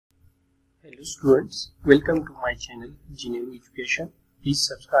Hello students, welcome to my channel Engineering Education. Please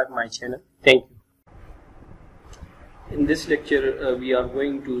subscribe my channel. Thank you. In this lecture we are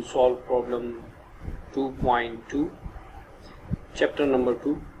going to solve problem 2.2, chapter number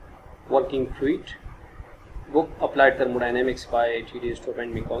 2, working fluid, book Applied Thermodynamics by Eastop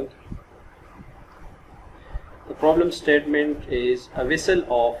and McConkey. The problem statement is a vessel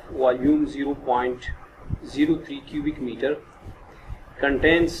of volume 0.03 cubic meter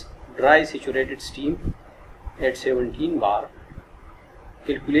contains dry saturated steam at 17 bar.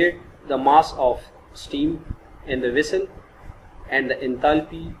 Calculate the mass of steam in the vessel and the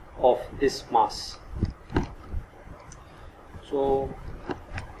enthalpy of this mass. So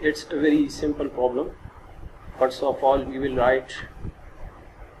it's a very simple problem. First of all, we will write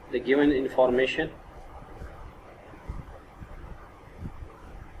the given information.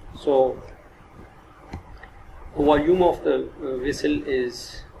 So the volume of the vessel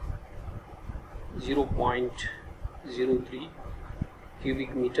is 0.03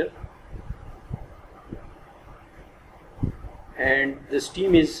 cubic meter and the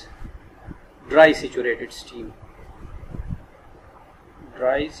steam is dry saturated steam.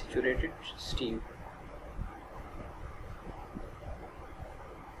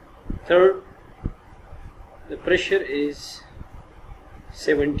 Third, the pressure is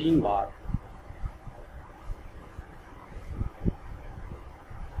 17 bar.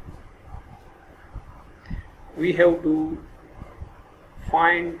 We have to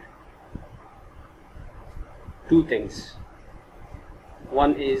find two things.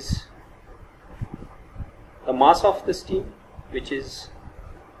 One is the mass of the steam, which is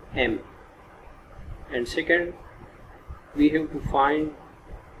m, and second, we have to find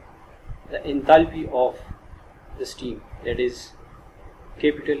the enthalpy of the steam, that is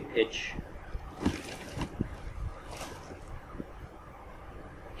capital H.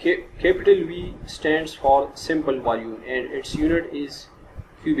 Capital V stands for simple volume and its unit is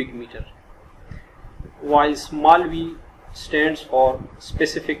cubic meter, while small v stands for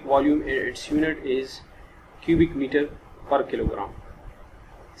specific volume and its unit is cubic meter per kilogram.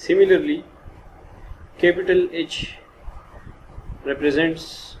 Similarly, capital H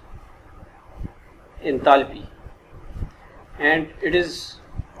represents enthalpy and it is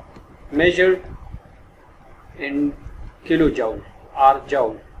measured in kilojoule or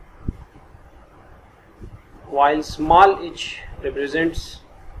joule, while small h represents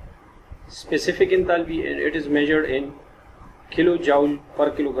specific enthalpy and it is measured in kilojoule per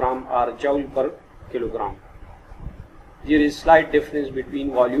kilogram or joule per kilogram. There is slight difference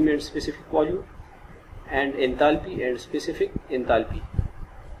between volume and specific volume and enthalpy and specific enthalpy,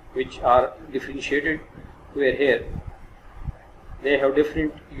 which are differentiated, where here they have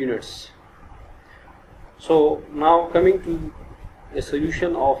different units. So now coming to the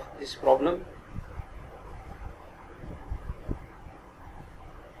solution of this problem.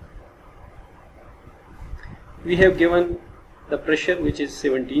 We have given the pressure, which is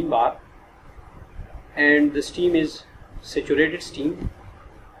 17 bar, and the steam is saturated steam.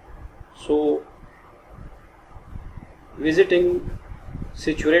 So visiting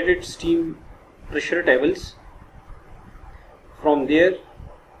saturated steam pressure tables, from there,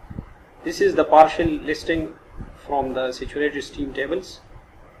 this is the partial listing from the saturated steam tables.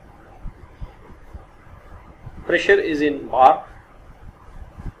 Pressure is in bar,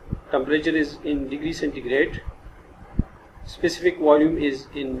 temperature is in degree centigrade, specific volume is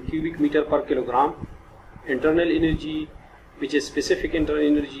in cubic meter per kilogram, internal energy, which is specific internal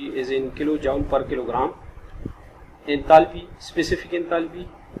energy, is in kilojoule per kilogram, enthalpy, specific enthalpy,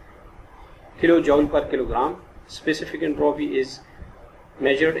 kilojoule per kilogram, specific entropy is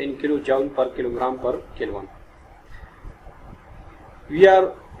measured in kilojoule per kilogram per Kelvin. We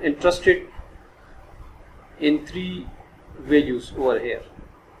are interested in three values over here.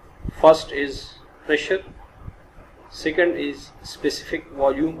 First is pressure, second is specific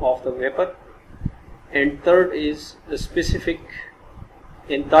volume of the vapor, and third is the specific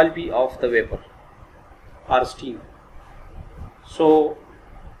enthalpy of the vapor or steam. So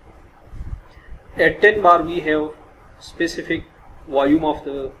at 10 bar we have specific volume of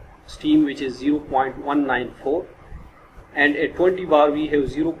the steam, which is 0.194, and at 20 bar we have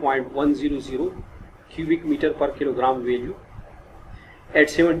 0.100 cubic meter per kilogram value. At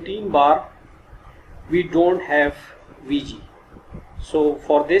 17 bar we don't have Vg. So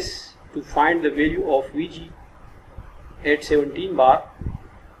for this, to find the value of Vg at 17 bar,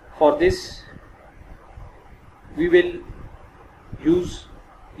 for this we will use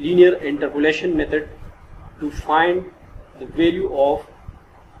linear interpolation method to find the value of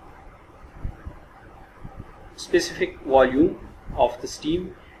specific volume of the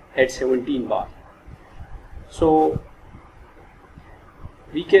steam at 17 bar. So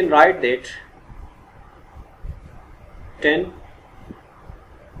we can write that 10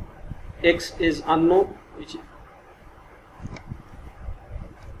 x is unknown, which is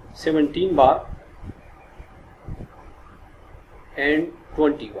 17 bar and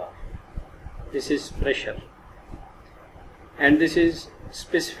 20 bar. This is pressure and this is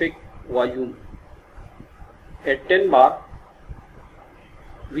specific volume. At 10 bar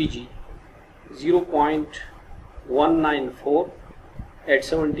Vg 0.194, at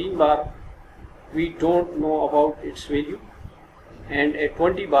 17 bar we don't know about its value, and at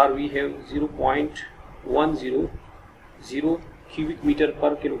 20 bar we have 0.100 cubic meter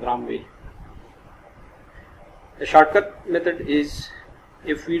per kilogram value. The shortcut method is,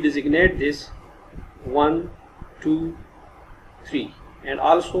 if we designate this 1, 2, 3, and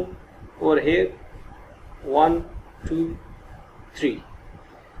also over here 1, 2, 3.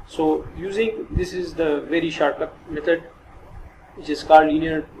 So using this is the very shortcut method, which is called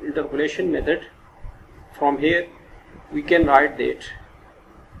linear interpolation method. From here we can write that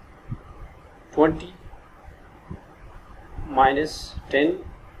 20 minus 10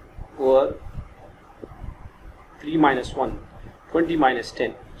 over 3 minus 1, 20 minus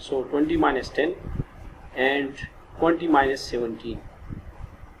 10. So 20 minus 10 and 20 minus 17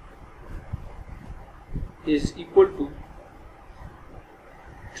 is equal to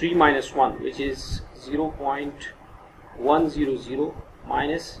 3 minus 1, which is 0.100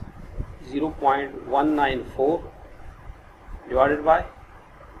 minus 0.194 divided by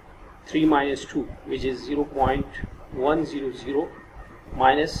 3 minus 2, which is 0.100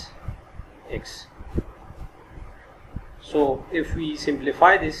 minus x. So if we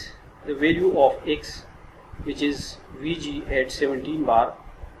simplify this, the value of x, which is Vg at 17 bar,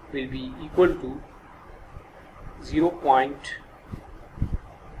 will be equal to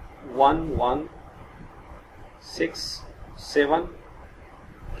 0.1167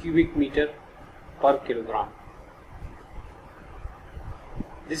 cubic meter per kilogram.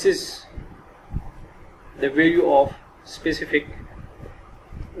 This is the value of specific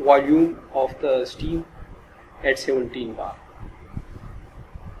volume of the steam at 17 bar.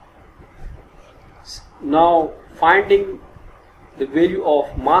 Now finding the value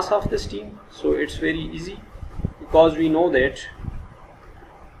of mass of the steam, so it's very easy, because we know that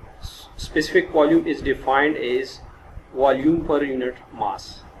specific volume is defined as volume per unit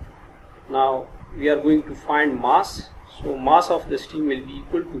mass. Now we are going to find mass, so mass of the steam will be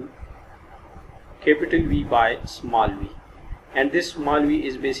equal to capital V by small v, and this small v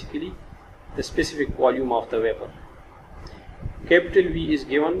is basically the specific volume of the vapor. Capital V is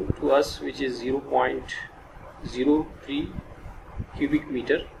given to us, which is 0.03 cubic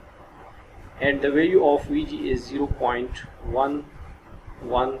meter, and the value of Vg is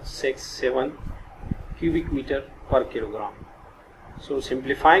 0.1167 cubic meter per kilogram. So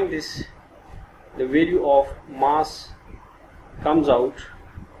simplifying this, the value of mass comes out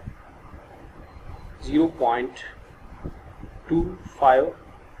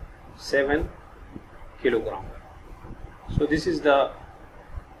 0.257 kilogram. So this is the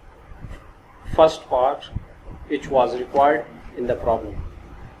first part which was required in the problem.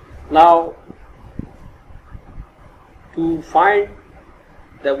 Now to find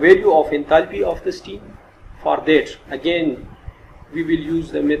the value of enthalpy of the steam, for that again we will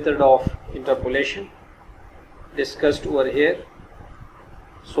use the method of interpolation discussed over here.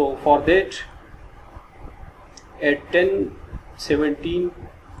 So for that, at 10, 17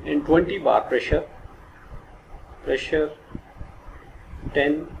 and 20 bar pressure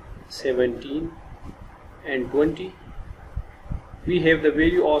 10, 17 and 20, we have the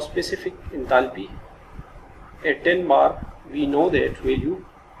value of specific enthalpy. At 10 bar we know that value,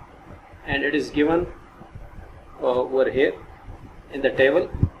 and it is given over here in the table.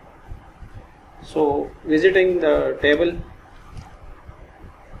 So visiting the table,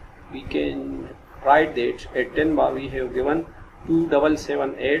 we can write that at 10 bar we have given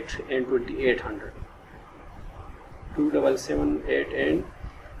 2778 and 2800. 2778 and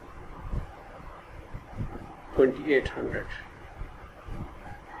 2800.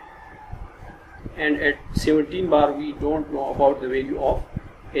 And at 17 bar we don't know about the value of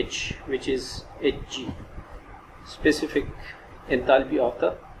H, which is Hg, specific enthalpy of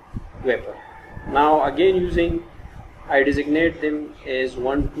the vapor. Now again using, I designate them as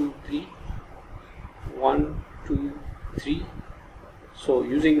 1, 2, 3, 1, 2, 3. So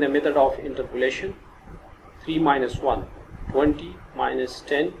using the method of interpolation, 3 minus 1, 20 minus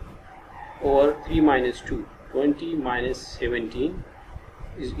 10 over 3 minus 2, 20 minus 17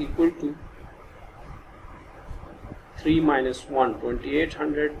 is equal to 3 minus 1,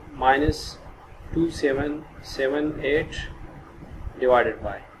 2800 minus 2778 divided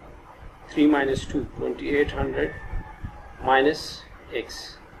by 3 minus 2, 2800 minus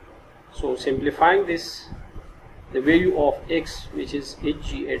x. So simplifying this, the value of x, which is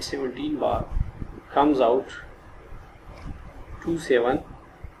Hg at 17 bar, comes out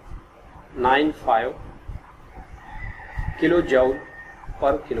 2795 kilojoule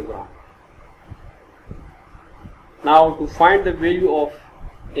per kilogram. Now to find the value of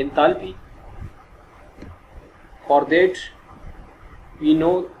enthalpy, for that we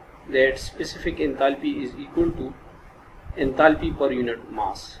know that specific enthalpy is equal to enthalpy per unit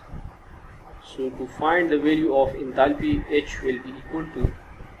mass. So to find the value of enthalpy, H will be equal to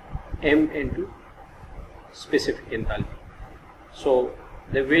m into specific enthalpy. So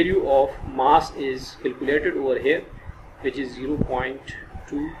the value of mass is calculated over here, which is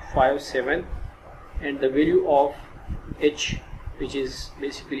 0.257, and the value of H, which is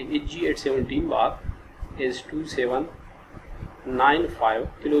basically Hg at 17 bar, is 2795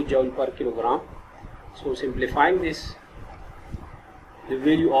 kilojoule per kilogram. So simplifying this, the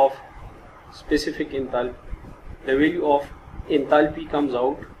value of specific enthalpy, the value of enthalpy comes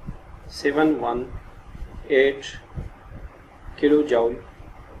out 718 kilojoule.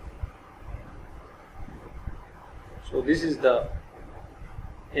 So this is the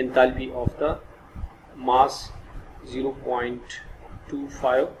enthalpy of the mass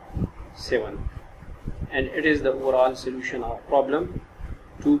 0.257, and it is the overall solution of problem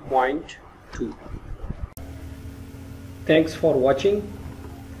 2.2. Thanks for watching.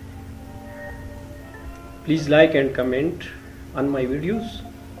 Please like and comment on my videos.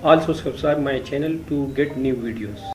 Also subscribe my channel to get new videos.